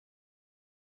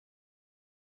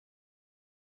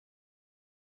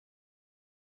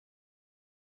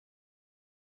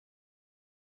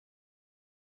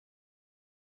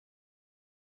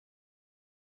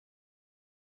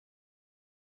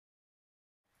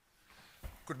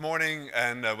Good morning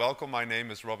and welcome. My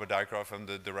name is Robert Dijkgraaf. I'm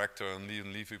the director and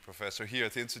Leon Levy Professor here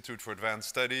at the Institute for Advanced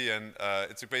Study, and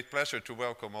it's a great pleasure to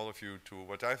welcome all of you to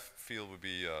what I feel would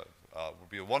be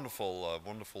a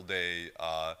wonderful day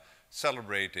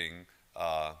celebrating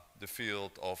the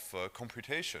field of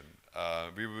computation.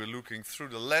 We were looking through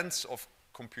the lens of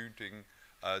computing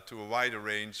to a wider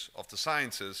range of the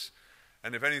sciences,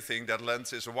 and if anything, that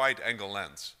lens is a wide-angle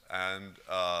lens. And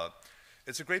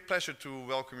it's a great pleasure to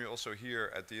welcome you also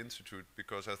here at the Institute,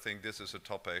 because I think this is a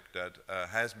topic that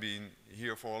has been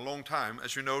here for a long time.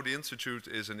 As you know, the Institute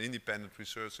is an independent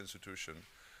research institution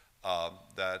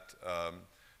that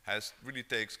really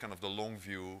takes kind of the long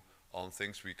view on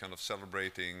things. We kind of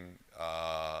celebrating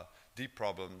deep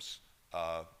problems,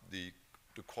 the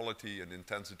quality and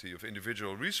intensity of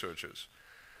individual researchers.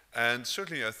 And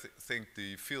certainly I think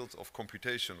the field of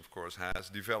computation, of course, has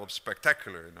developed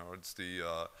spectacularly. You know, it's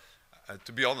the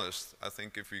to be honest, I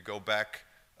think if we go back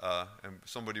and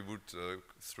somebody would,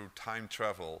 through time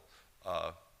travel,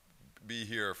 be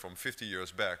here from 50 years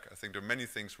back, I think there are many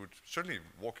things would, certainly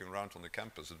walking around on the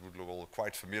campus, it would look all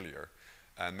quite familiar.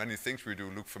 And many things we do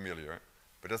look familiar.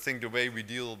 But I think the way we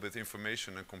deal with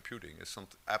information and computing is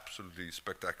something absolutely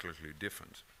spectacularly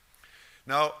different.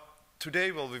 Now,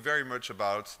 today will be very much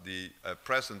about the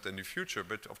present and the future,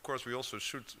 but of course we also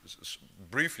should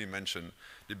briefly mention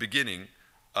the beginning.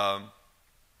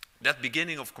 That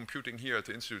beginning of computing here at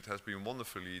the Institute has been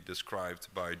wonderfully described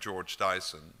by George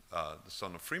Dyson, the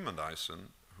son of Freeman Dyson,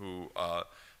 who,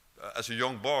 as a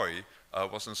young boy,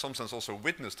 was in some sense also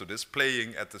witness to this,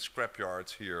 playing at the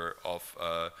scrapyards here of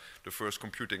the first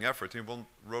computing effort. He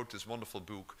wrote this wonderful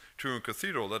book, Turin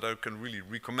Cathedral, that I can really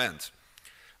recommend.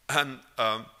 And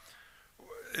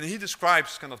he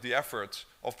describes kind of the efforts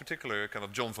of particular kind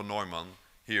of John von Neumann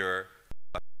here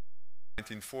in the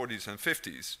 1940s and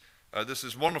 50s. This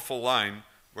is wonderful line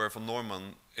where von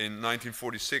Neumann in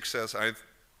 1946 says, I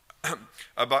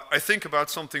think about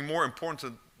something more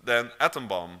important than atom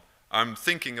bomb. I'm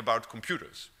thinking about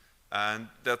computers. And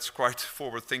that's quite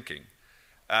forward thinking.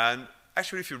 And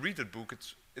actually, if you read that book,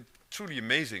 it's truly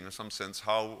amazing in some sense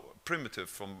how primitive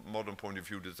from modern point of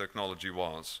view the technology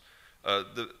was.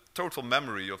 The total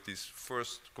memory of this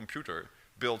first computer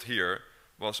built here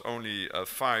was only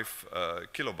 5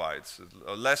 kilobytes,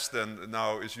 less than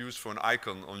now is used for an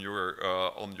icon on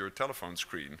your telephone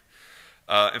screen.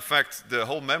 In fact, the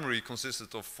whole memory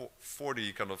consisted of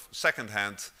 40 kind of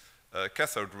second-hand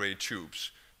cathode ray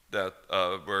tubes that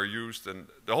were used, and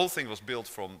the whole thing was built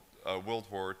from World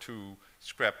War II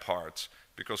scrap parts,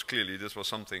 because clearly this was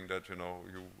something that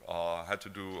you had to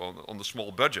do on a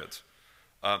small budget.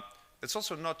 It's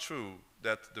also not true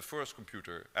that the first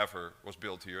computer ever was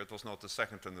built here. It was not the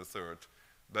second and the third,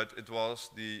 but it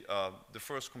was the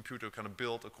first computer kind of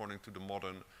built according to the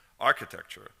modern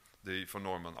architecture, the von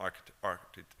Neumann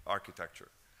architecture.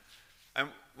 And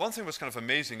one thing was kind of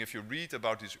amazing, if you read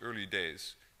about these early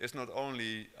days, is not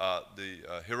only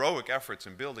the heroic efforts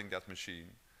in building that machine,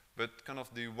 but kind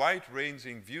of the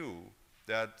wide-ranging view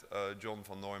that John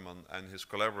von Neumann and his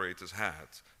collaborators had,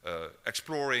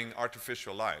 exploring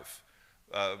artificial life.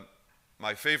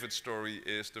 My favorite story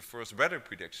is the first weather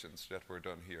predictions that were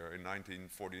done here in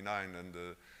 1949, and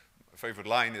the favorite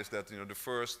line is that the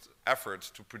first efforts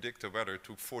to predict the weather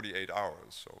took 48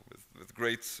 hours. So with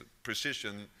great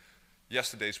precision,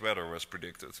 yesterday's weather was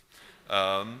predicted.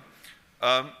 And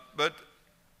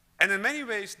in many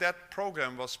ways, that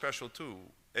program was special too.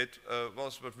 It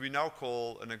was what we now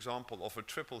call an example of a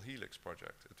triple helix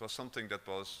project. It was something that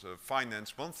was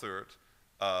financed 1/3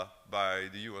 by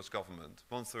the US government,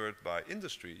 1/3 by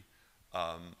industry,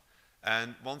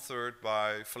 and 1/3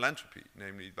 by philanthropy,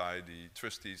 namely by the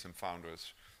trustees and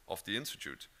founders of the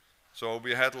Institute. So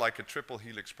we had like a triple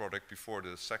helix product before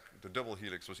the double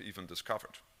helix was even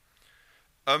discovered.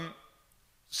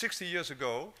 60 years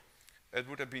ago, it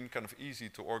would have been kind of easy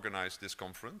to organize this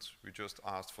conference. We just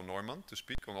asked von Neumann to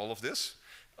speak on all of this.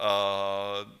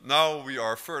 Now we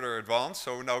are further advanced,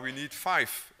 so now we need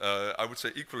 5, I would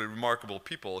say, equally remarkable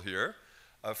people here,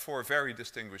 4 very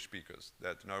distinguished speakers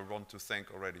that I want to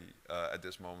thank already at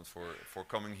this moment for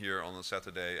coming here on a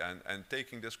Saturday and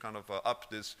taking this kind of up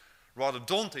this rather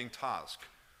daunting task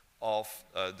of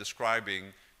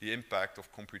describing the impact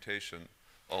of computation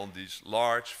on these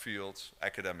large fields,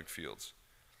 academic fields.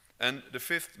 And the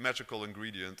 5th magical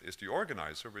ingredient is the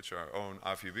organizer, which is our own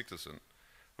Avi Wigderson,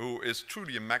 who is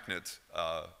truly a magnet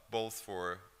both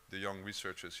for the young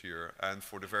researchers here and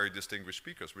for the very distinguished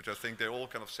speakers, which I think they all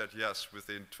kind of said yes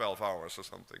within 12 hours or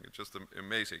something. It's just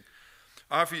amazing.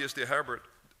 Avi is the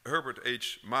Herbert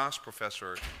H. Maass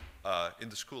Professor in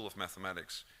the School of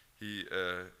Mathematics He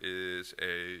is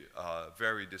a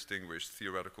very distinguished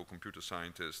theoretical computer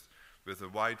scientist with a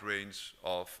wide range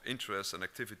of interests and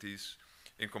activities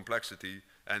in complexity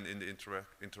and in the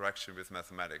interaction with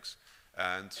mathematics.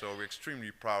 And so we're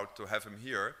extremely proud to have him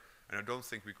here, and I don't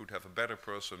think we could have a better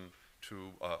person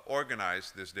to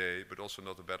organize this day, but also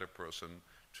not a better person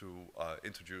to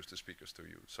introduce the speakers to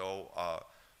you. So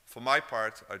for my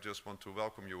part, I just want to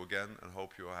welcome you again and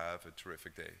hope you have a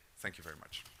terrific day. Thank you very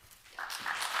much.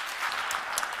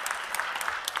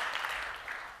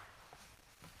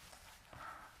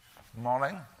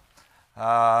 Morning.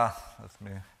 Let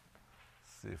me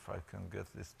see if I can get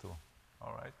this to,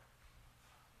 all right.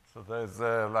 So there's,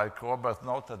 like Robert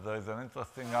noted, there is an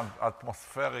interesting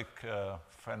atmospheric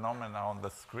phenomena on the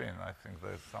screen. I think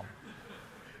there's some,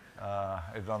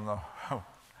 I don't know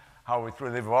how it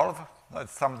will evolve.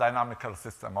 It's some dynamical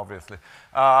system, obviously.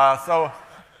 So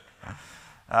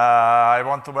I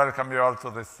want to welcome you all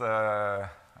to this, I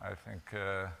think,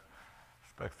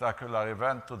 spectacular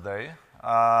event today.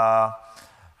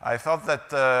 I thought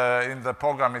that in the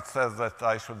program it says that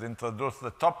I should introduce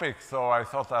the topic, so I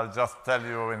thought I'll just tell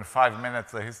you in 5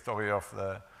 minutes the history of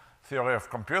the theory of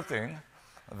computing.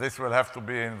 This will have to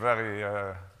be in very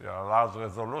large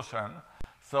resolution.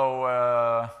 So,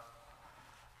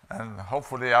 and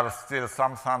hopefully I'll steal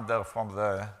some thunder from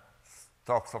the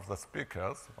talks of the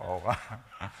speakers, or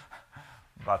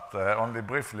but only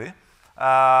briefly.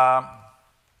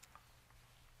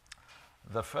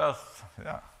 The first,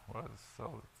 well,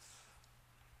 so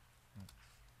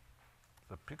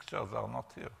the pictures are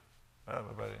not here.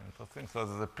 Very, very interesting. So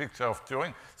there's a picture of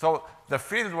Turing. So the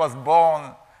field was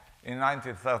born in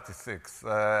 1936.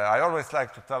 I always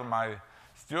like to tell my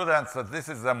students that this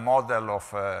is a model of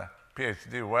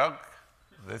PhD work.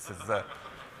 This is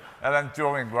Alan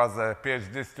Turing was a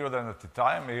PhD student at the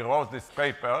time. He wrote this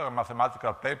paper, a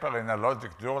mathematical paper, in a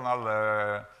logic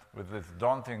journal with this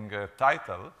daunting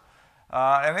title.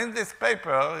 And in this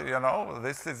paper, you know,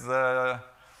 this is,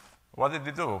 what did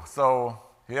he do? So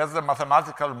he has a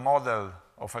mathematical model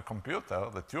of a computer,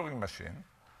 the Turing machine.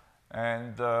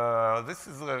 And this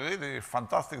is a really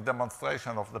fantastic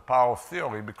demonstration of the power of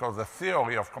theory, because the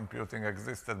theory of computing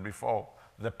existed before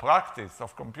the practice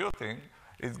of computing.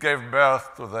 It gave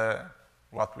birth to the,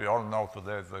 what we all know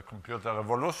today as the computer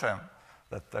revolution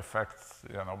that affects,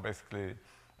 you know, basically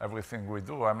everything we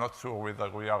do. I'm not sure whether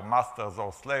we are masters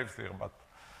or slaves here, but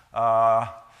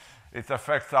it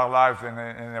affects our lives in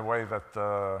a way that,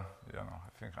 you know,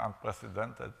 I think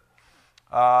unprecedented.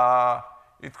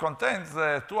 It contains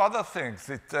two other things.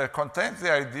 It contains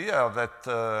the idea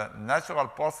that natural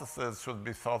processes should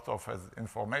be thought of as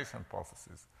information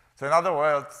processes. So in other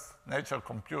words, nature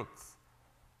computes.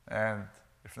 And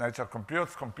if nature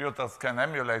computes, computers can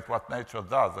emulate what nature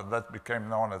does, and that became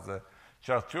known as the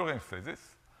Church-Turing thesis.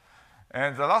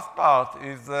 And the last part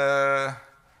is,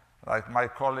 like my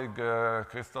colleague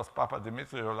Christos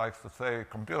Papadimitriou likes to say,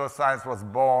 computer science was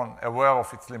born aware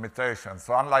of its limitations.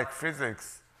 So unlike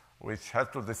physics, which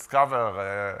had to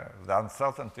discover the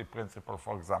uncertainty principle,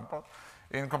 for example,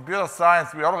 in computer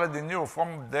science, we already knew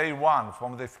from day one,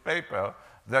 from this paper,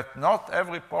 that not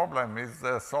every problem is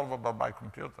solvable by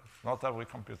computers, not every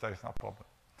computational problem.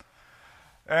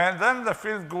 And then the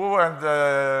field grew, and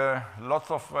lots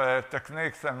of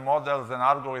techniques and models and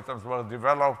algorithms were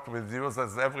developed with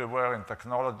users everywhere in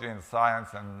technology and science.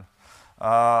 And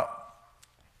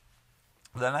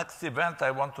the next event I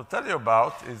want to tell you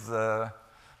about is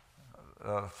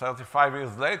 35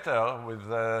 years later, with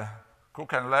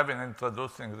Cook and Levin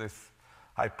introducing this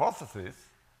hypothesis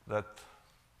that,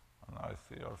 and I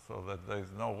see also that there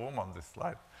is no room on this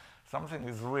slide. Something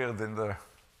is weird in the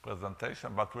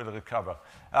presentation, but we'll recover.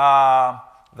 The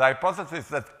hypothesis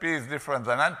that P is different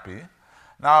than NP.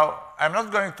 Now, I'm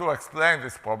not going to explain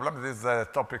this problem. This is a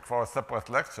topic for a separate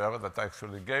lecture that I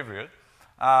actually gave here.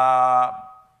 I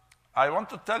want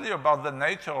to tell you about the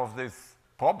nature of this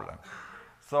problem.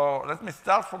 So let me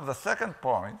start from the second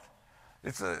point.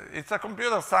 It's a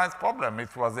computer science problem.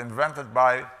 It was invented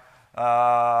by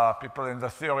people in the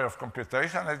theory of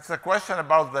computation. It's a question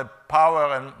about the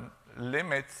power and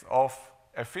limits of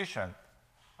efficient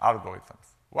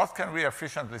algorithms. What can we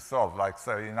efficiently solve, like,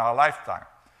 say, in our lifetime?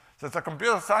 So it's a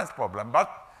computer science problem, but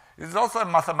it's also a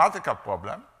mathematical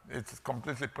problem. It's a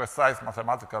completely precise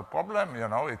mathematical problem. You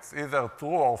know, it's either true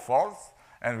or false,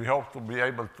 and we hope to be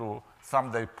able to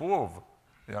someday prove,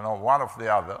 you know, one of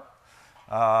the other.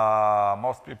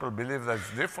 Most people believe that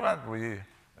it's different.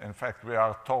 In fact, we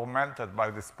are tormented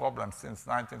by this problem since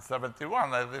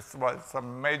 1971. And this was a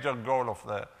major goal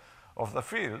of the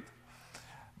field.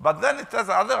 But then it has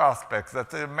other aspects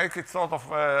that make it sort of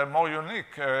more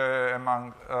unique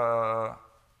among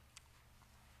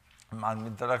and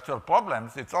intellectual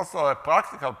problems, it's also a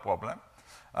practical problem.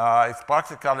 It's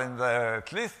practical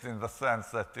at least in the sense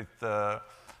that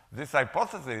this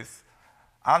hypothesis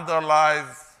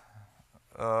underlies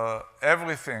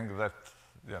everything that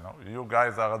you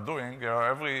guys are doing.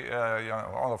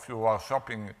 All of you are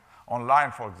shopping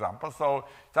online, for example. So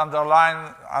it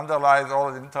underlies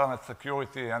all internet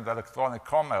security and electronic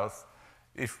commerce.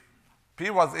 If P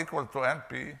was equal to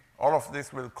NP, all of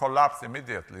this will collapse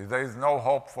immediately. There is no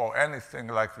hope for anything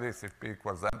like this if P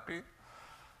equals NP.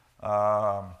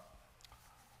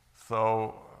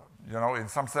 So, in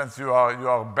some sense, you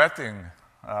are betting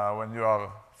when you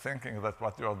are thinking that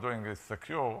what you are doing is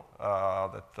secure,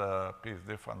 that P is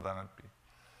different than NP.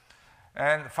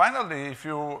 And finally, if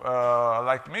you,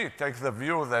 like me, take the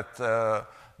view that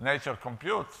nature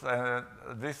computes,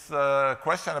 this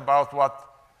question about what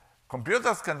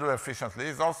computers can do efficiently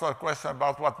is also a question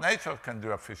about what nature can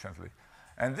do efficiently.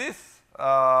 And this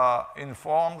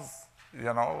informs,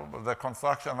 the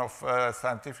construction of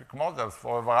scientific models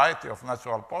for a variety of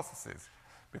natural processes.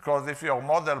 Because if your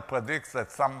model predicts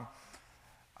that some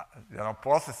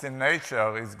process in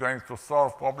nature is going to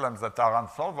solve problems that are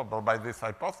unsolvable by this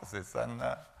hypothesis, then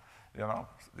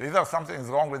either something is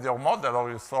wrong with your model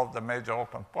or you solve the major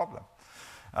open problem.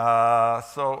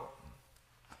 So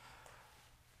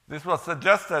this was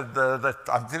suggested that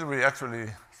until we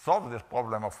actually solve this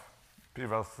problem of P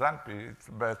versus NP, it's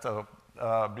better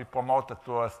be promoted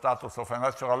to a status of a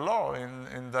natural law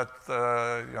in that,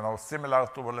 similar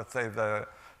to, let's say, the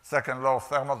second law of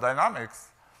thermodynamics.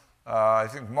 I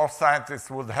think most scientists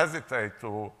would hesitate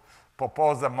to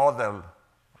propose a model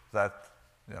that,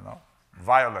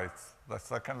 violates the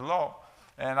second law.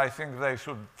 And I think they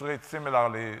should treat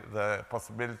similarly the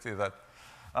possibility that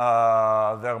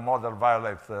their model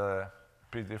violates the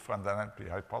P different than NP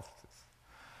hypothesis.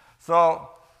 So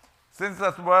since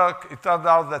that work, it turned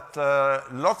out that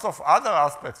lots of other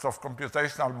aspects of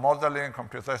computational modeling,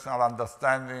 computational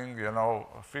understanding,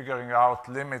 figuring out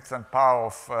limits and power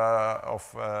of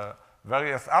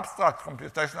various abstract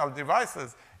computational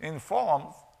devices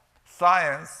informs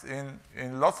science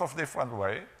in lots of different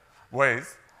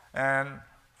ways. And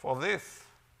for this,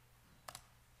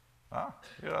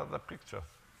 here are the pictures.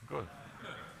 Good.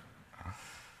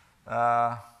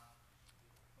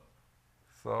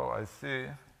 So I see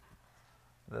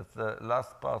that the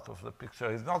last part of the picture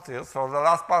is not here. So the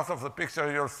last part of the picture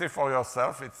you'll see for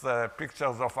yourself. It's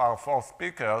pictures of our 4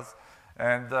 speakers.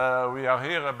 And we are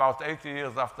here about 80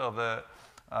 years after the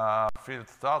field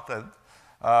started.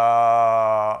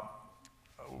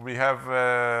 We have,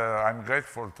 I'm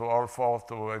grateful to all 4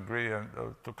 to agree and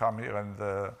to come here and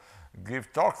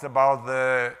give talks about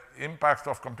the impact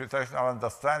of computational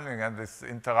understanding and these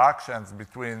interactions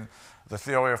between the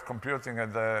theory of computing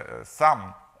and the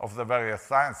sum of the various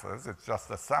sciences. It's just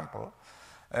a sample.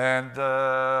 And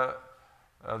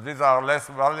these are Les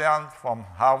Valiant from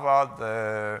Harvard,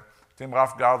 Tim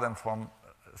Raffgarden from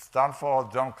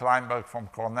Stanford, John Kleinberg from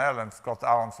Cornell, and Scott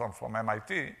Aronson from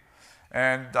MIT.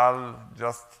 And I'll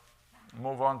just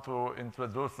move on to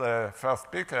introduce the first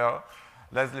speaker,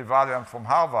 Leslie Valiant from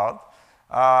Harvard.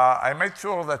 I made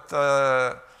sure that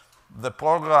the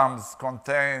programs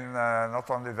contain not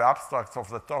only the abstracts of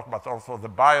the talk, but also the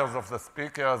bios of the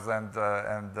speakers and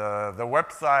the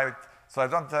website. So I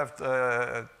don't have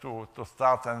to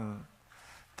start and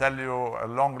tell you a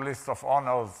long list of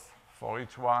honors for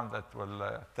each one that will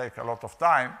take a lot of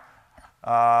time.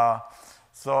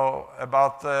 So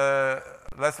about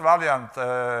Les Valiant,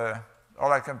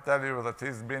 all I can tell you that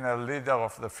he's been a leader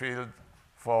of the field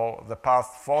for the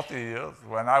past 40 years.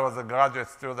 When I was a graduate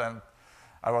student,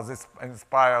 I was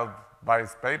inspired by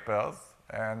his papers,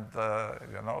 and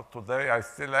today I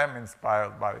still am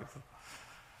inspired by his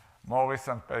more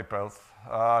recent papers.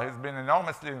 He's been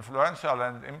enormously influential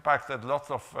and impacted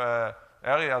lots of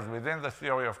areas within the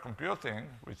theory of computing,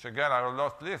 which again I will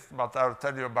not list, but I'll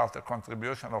tell you about a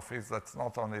contribution of his that's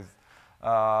not on his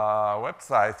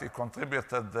website. He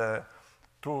contributed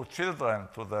 2 children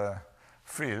to the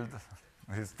field.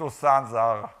 His 2 sons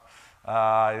are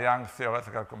young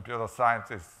theoretical computer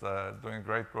scientists doing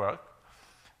great work.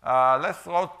 Les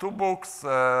wrote 2 books,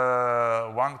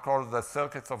 one called The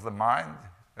Circuits of the Mind,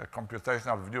 a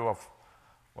computational view of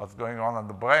what's going on in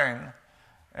the brain,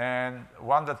 and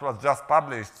one that was just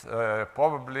published,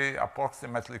 probably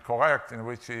approximately correct, in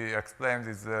which he explained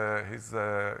his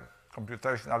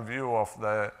computational view of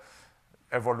the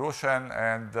evolution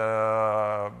and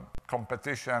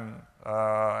competition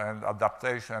and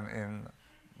adaptation in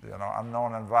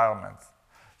unknown environments.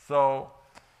 So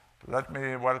let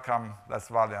me welcome Les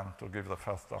Valiant to give the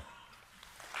first talk.